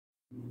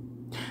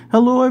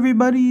Hello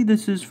everybody,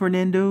 this is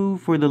Fernando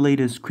for the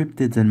latest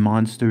Cryptids and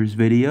Monsters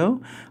video.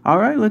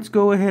 Alright, let's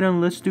go ahead and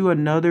let's do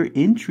another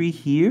entry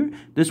here.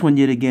 This one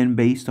yet again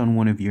based on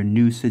one of your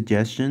new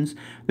suggestions.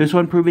 This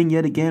one proving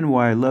yet again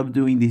why I love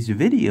doing these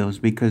videos,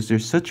 because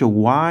there's such a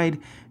wide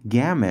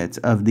gamut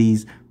of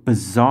these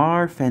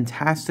bizarre,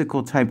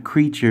 fantastical type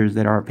creatures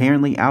that are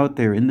apparently out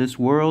there in this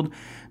world.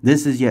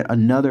 This is yet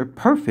another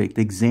perfect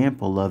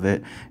example of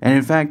it. And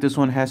in fact, this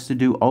one has to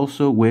do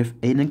also with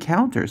an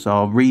encounter. So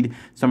I'll read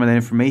some of that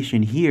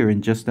information here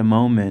in just a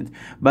moment.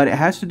 But it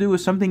has to do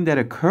with something that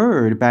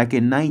occurred back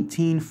in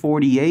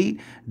 1948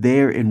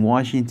 there in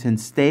Washington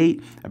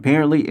State.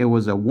 Apparently, it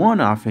was a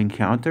one-off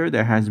encounter.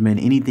 There hasn't been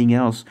anything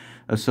else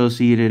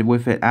associated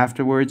with it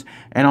afterwards.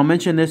 And I'll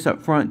mention this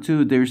up front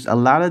too. There's a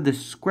lot of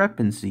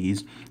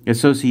discrepancies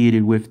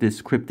associated with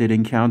this cryptid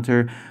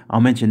encounter.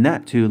 I'll mention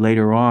that too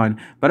later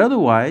on. But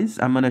otherwise,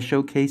 I'm going to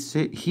showcase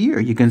it here.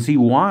 You can see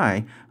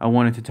why I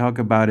wanted to talk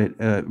about it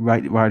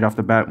right off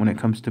the bat when it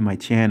comes to my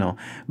channel.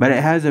 But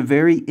it has a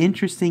very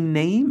interesting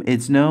name.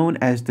 It's known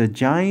as the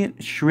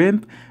giant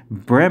shrimp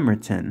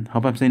Bremerton.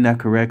 Hope I'm saying that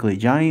correctly.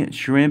 Giant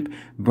shrimp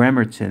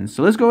Bremerton.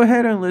 So let's go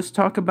ahead and let's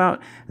talk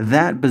about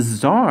that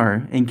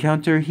bizarre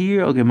encounter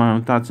here. I'll give my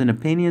own thoughts and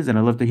opinions, and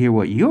I'd love to hear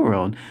what your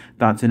own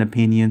thoughts and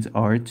opinions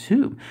are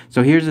too.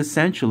 So here's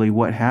essentially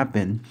what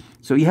happened.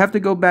 So you have to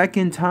go back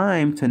in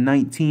time to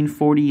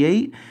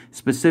 1948,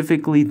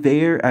 specifically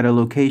there at a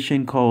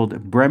location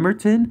called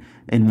Bremerton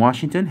in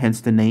Washington,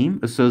 hence the name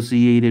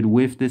associated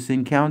with this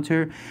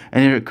encounter.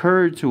 And it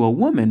occurred to a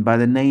woman by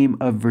the name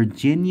of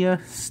Virginia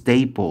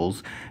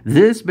Staples.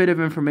 This bit of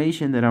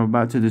information that I'm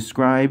about to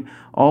describe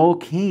all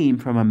came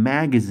from a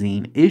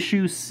magazine,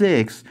 issue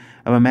 6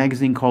 of a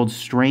magazine called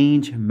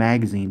Strange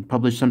Magazine,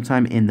 published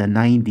sometime in the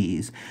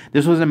 90s.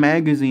 This was a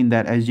magazine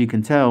that, as you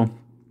can tell,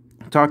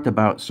 talked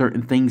about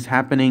certain things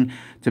happening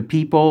to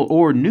people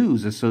or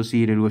news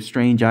associated with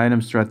strange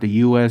items throughout the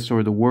U.S.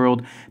 or the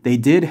world. They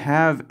did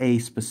have a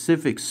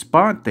specific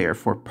spot there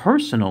for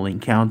personal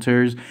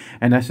encounters,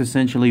 and that's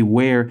essentially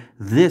where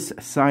this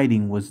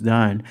sighting was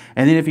done.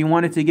 And then if you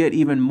wanted to get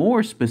even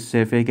more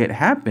specific, it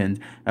happened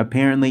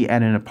apparently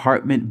at an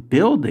apartment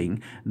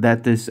building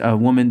that this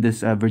woman,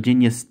 this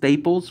Virginia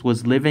Staples,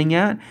 was living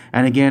at.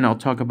 And again, I'll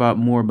talk about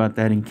more about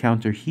that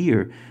encounter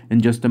here in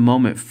just a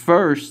moment.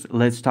 First,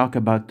 let's talk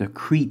about the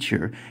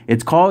creature.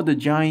 It's called the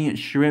giant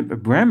shrimp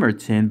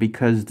Bremerton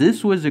because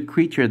this was a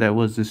creature that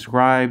was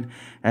described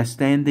as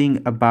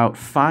standing about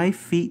 5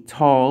 feet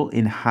tall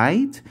in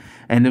height,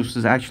 and this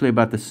was actually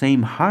about the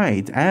same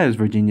height as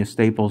Virginia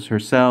Staples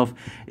herself.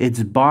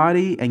 Its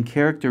body and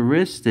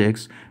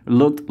characteristics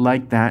looked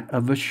like that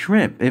of a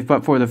shrimp, if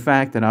but for the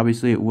fact that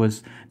obviously it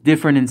was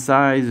different in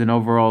size and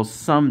overall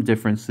some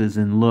differences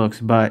in looks.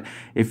 But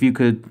if you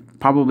could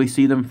probably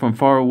see them from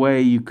far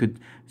away, you could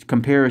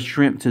compare a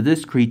shrimp to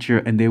this creature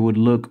and they would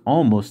look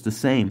almost the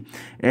same.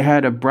 It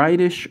had a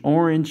brightish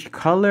orange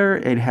color.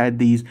 It had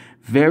these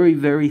very,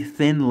 very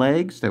thin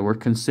legs that were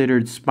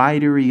considered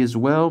spidery as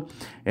well.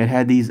 It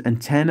had these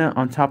antennae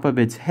on top of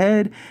its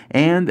head,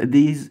 and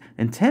these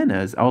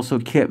antennas also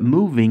kept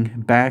moving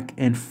back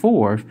and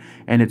forth,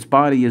 and its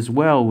body as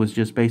well was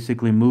just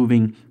basically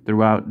moving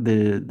throughout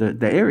the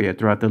area,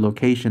 throughout the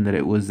location that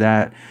it was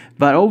at.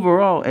 But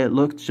overall, it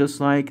looked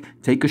just like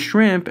take a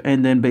shrimp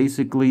and then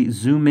basically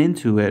zoom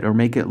into it or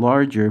make it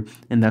larger,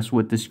 and that's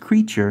what this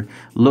creature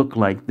looked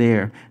like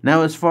there.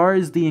 Now, as far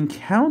as the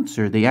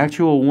encounter, the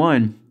actual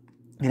one,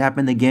 it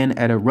happened again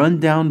at a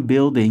rundown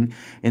building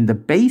in the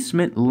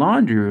basement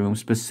laundry room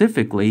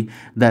specifically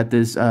that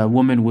this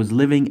woman was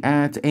living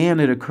at, and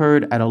it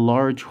occurred at a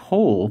large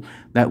hole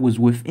that was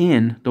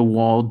within the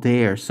wall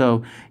there.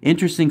 So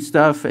interesting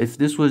stuff. If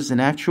this was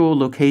an actual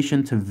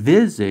location to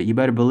visit, you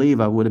better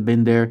believe I would have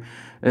been there.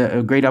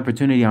 A great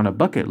opportunity on a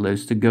bucket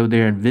list to go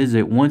there and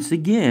visit once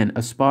again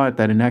a spot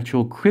that an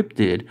actual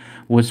cryptid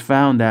was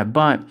found at.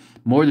 But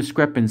more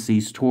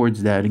discrepancies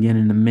towards that again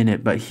in a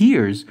minute. But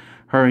here's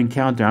her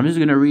encounter. I'm just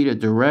going to read it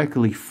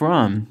directly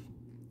from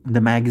the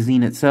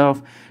magazine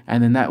itself,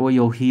 and then that way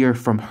you'll hear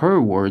from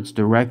her words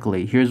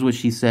directly. Here's what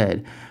she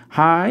said.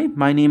 Hi,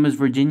 my name is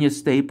Virginia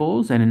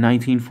Staples, and in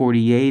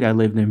 1948 I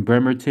lived in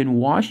Bremerton,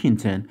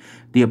 Washington.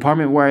 The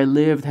apartment where I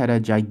lived had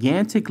a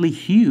gigantically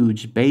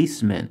huge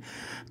basement.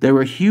 There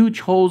were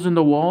huge holes in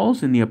the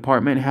walls, and the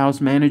apartment house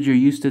manager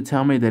used to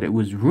tell me that it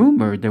was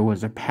rumored there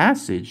was a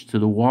passage to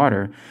the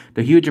water.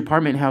 The huge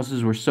apartment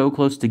houses were so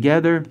close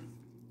together,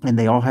 and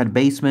they all had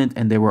basement,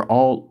 and they were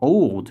all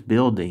old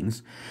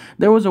buildings.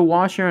 There was a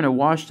washer and a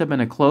wash tub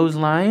and a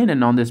clothesline,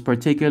 and on this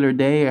particular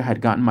day, I had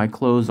gotten my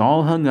clothes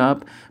all hung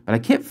up, but I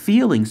kept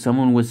feeling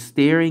someone was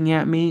staring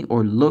at me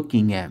or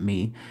looking at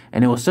me,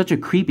 and it was such a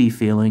creepy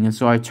feeling, and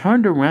so I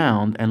turned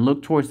around and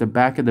looked towards the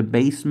back of the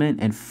basement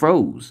and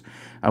froze.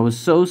 I was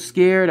so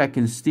scared. I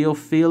can still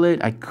feel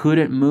it. I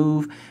couldn't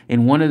move.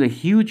 In one of the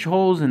huge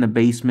holes in the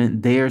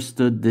basement, there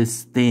stood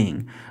this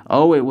thing.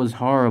 Oh, it was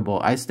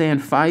horrible. I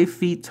stand 5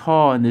 feet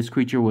tall, and this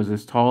creature was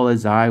as tall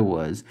as I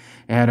was.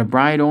 It had a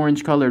bright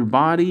orange colored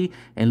body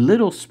and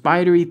little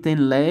spidery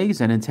thin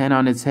legs and antenna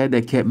on its head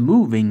that kept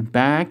moving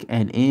back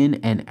and in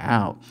and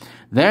out.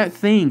 That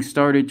thing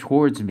started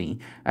towards me.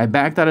 I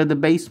backed out of the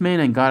basement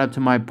and got up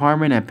to my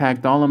apartment. I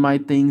packed all of my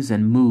things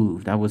and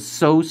moved. I was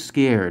so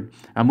scared.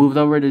 I moved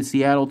over to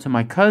Seattle to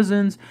my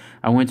cousins.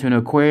 I went to an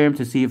aquarium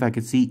to see if I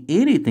could see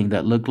anything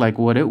that looked like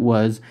what it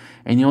was.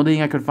 And the only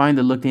thing I could find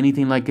that looked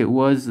anything like it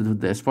was,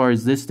 as far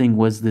as this thing,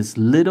 was this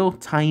little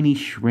tiny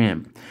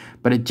shrimp.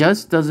 But it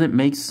just doesn't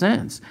make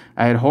sense.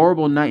 I had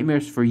horrible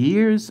nightmares for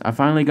years. I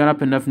finally got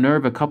up enough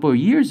nerve a couple of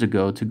years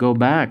ago to go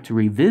back to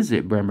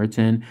revisit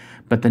Bremerton,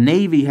 but the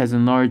Navy has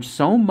enlarged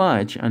so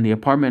much and the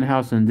apartment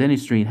house on Denny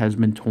Street has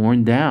been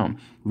torn down.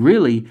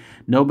 Really,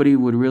 nobody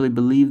would really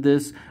believe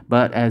this,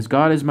 but as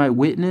God is my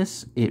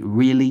witness, it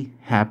really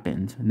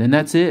happened. And then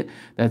that's it.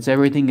 That's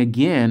everything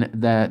again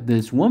that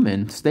this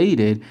woman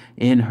stated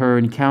in her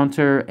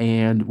encounter,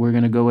 and we're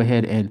going to go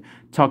ahead and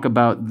talk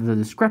about the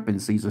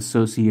discrepancies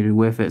associated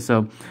with it.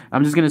 So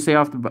I'm just going to say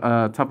off the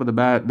top of the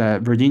bat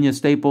that Virginia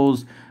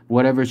Staples,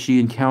 whatever she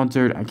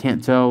encountered, I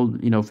can't tell,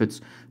 if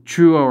it's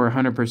true or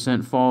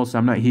 100% false.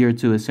 I'm not here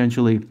to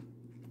essentially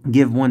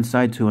give one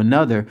side to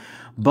another,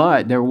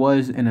 but there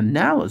was an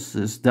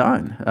analysis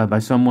done by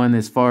someone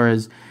as far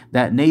as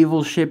that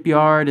naval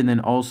shipyard, and then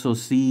also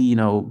see,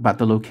 about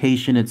the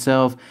location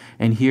itself.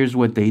 And here's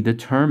what they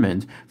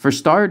determined. For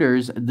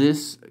starters,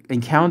 this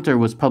encounter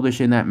was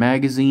published in that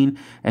magazine,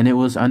 and it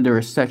was under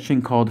a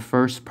section called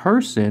First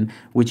Person,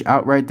 which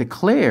outright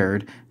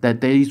declared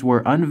that these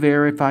were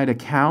unverified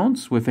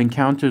accounts with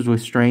encounters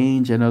with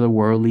strange and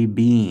otherworldly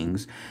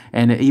beings.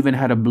 And it even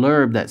had a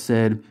blurb that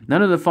said,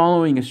 "None of the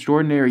following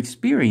extraordinary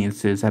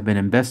experiences have been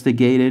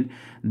investigated.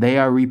 They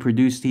are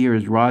reproduced here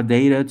as raw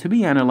data to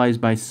be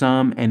analyzed by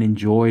some and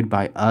enjoyed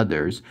by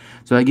others."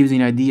 So that gives you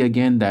an idea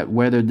again that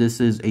whether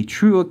this is a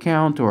true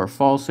account or a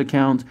false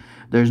account,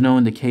 there's no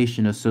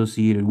indication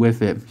associated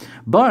with it.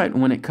 But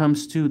when it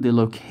comes to the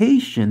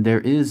location,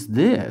 there's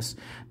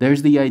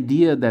the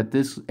idea that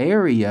this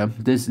area,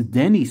 this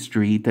Denny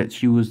Street that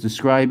she was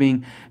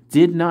describing,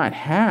 did not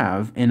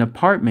have an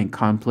apartment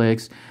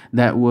complex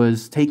that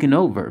was taken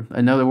over.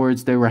 In other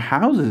words, there were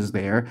houses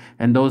there,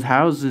 and those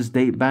houses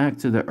date back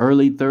to the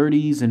early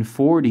 30s and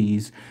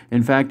 40s.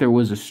 In fact, there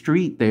was a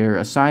street there,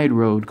 a side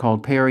road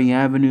called Perry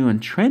Avenue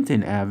and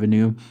Trenton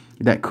Avenue,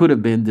 that could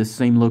have been this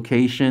same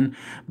location,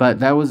 but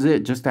that was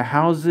it, just the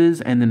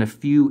houses and then a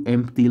few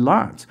empty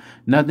lots.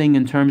 Nothing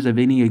in terms of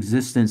any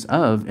existence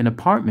of an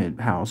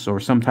apartment house or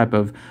some type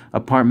of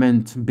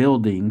apartment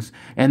buildings.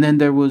 And then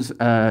there was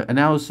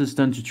analysis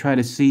done to try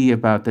to see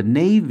about the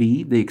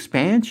Navy, the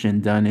expansion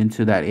done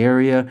into that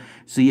area,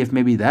 see if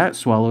maybe that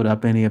swallowed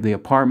up any of the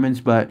apartments,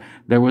 but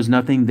there was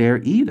nothing there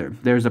either.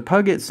 There's a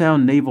Puget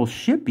Sound Naval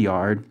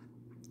Shipyard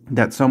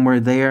that's somewhere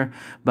there,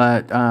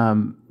 but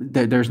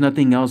there's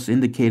nothing else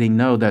indicating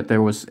that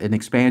there was an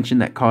expansion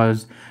that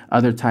caused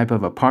other type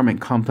of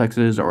apartment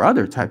complexes or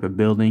other type of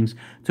buildings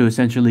to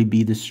essentially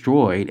be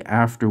destroyed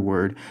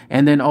afterward.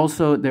 And then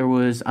also there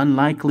was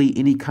unlikely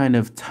any kind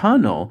of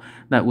tunnel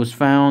that was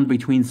found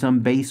between some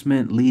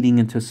basement leading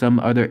into some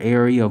other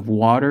area of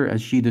water,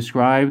 as she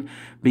described,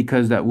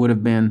 because that would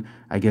have been,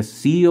 I guess,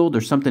 sealed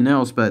or something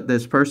else. But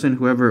this person,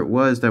 whoever it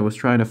was that was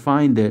trying to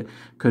find it,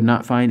 could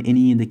not find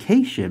any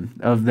indication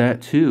of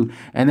that too.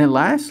 And then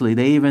lastly,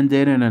 they even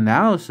did an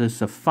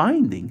analysis of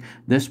finding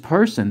this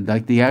person,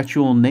 like the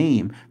actual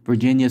name,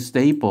 Virginia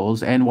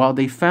Staples. And while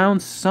they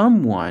found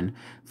someone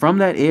from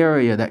that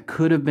area that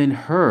could have been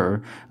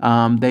her,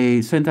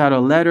 they sent out a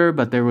letter,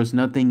 but there was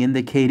nothing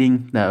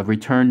indicating the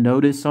return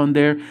notice on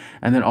there.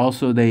 And then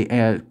also they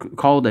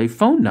called a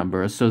phone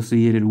number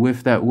associated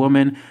with that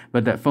woman,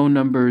 but that phone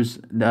number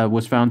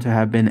was found to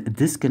have been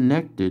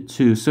disconnected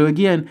too. So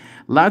again,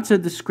 lots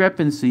of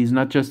discrepancies,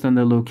 not just on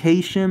the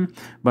location,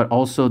 but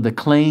also the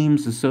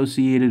claims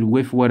associated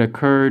with what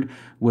occurred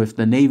with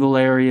the naval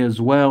area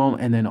as well.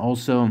 And then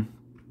also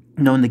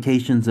no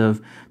indications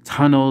of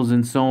tunnels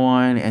and so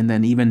on, and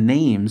then even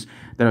names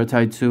that are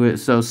tied to it.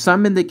 So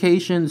some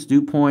indications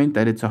do point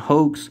that it's a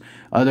hoax.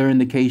 Other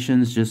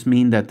indications just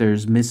mean that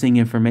there's missing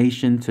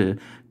information to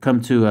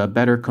come to a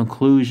better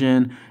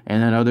conclusion,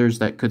 and then others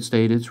that could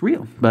state it's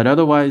real. But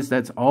otherwise,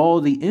 that's all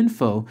the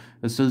info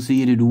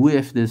associated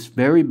with this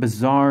very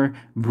bizarre,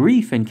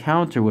 brief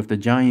encounter with the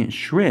giant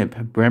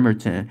shrimp,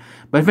 Bremerton.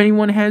 But if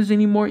anyone has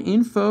any more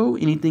info,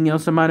 anything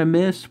else I might have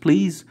missed,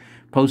 please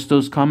post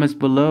those comments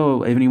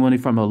below. Anyone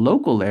from a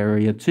local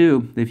area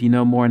too, if you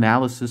know more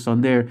analysis on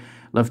there,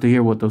 love to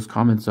hear what those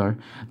comments are.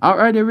 All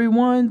right,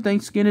 everyone.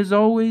 Thanks again as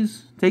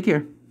always. Take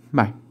care.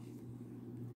 Bye.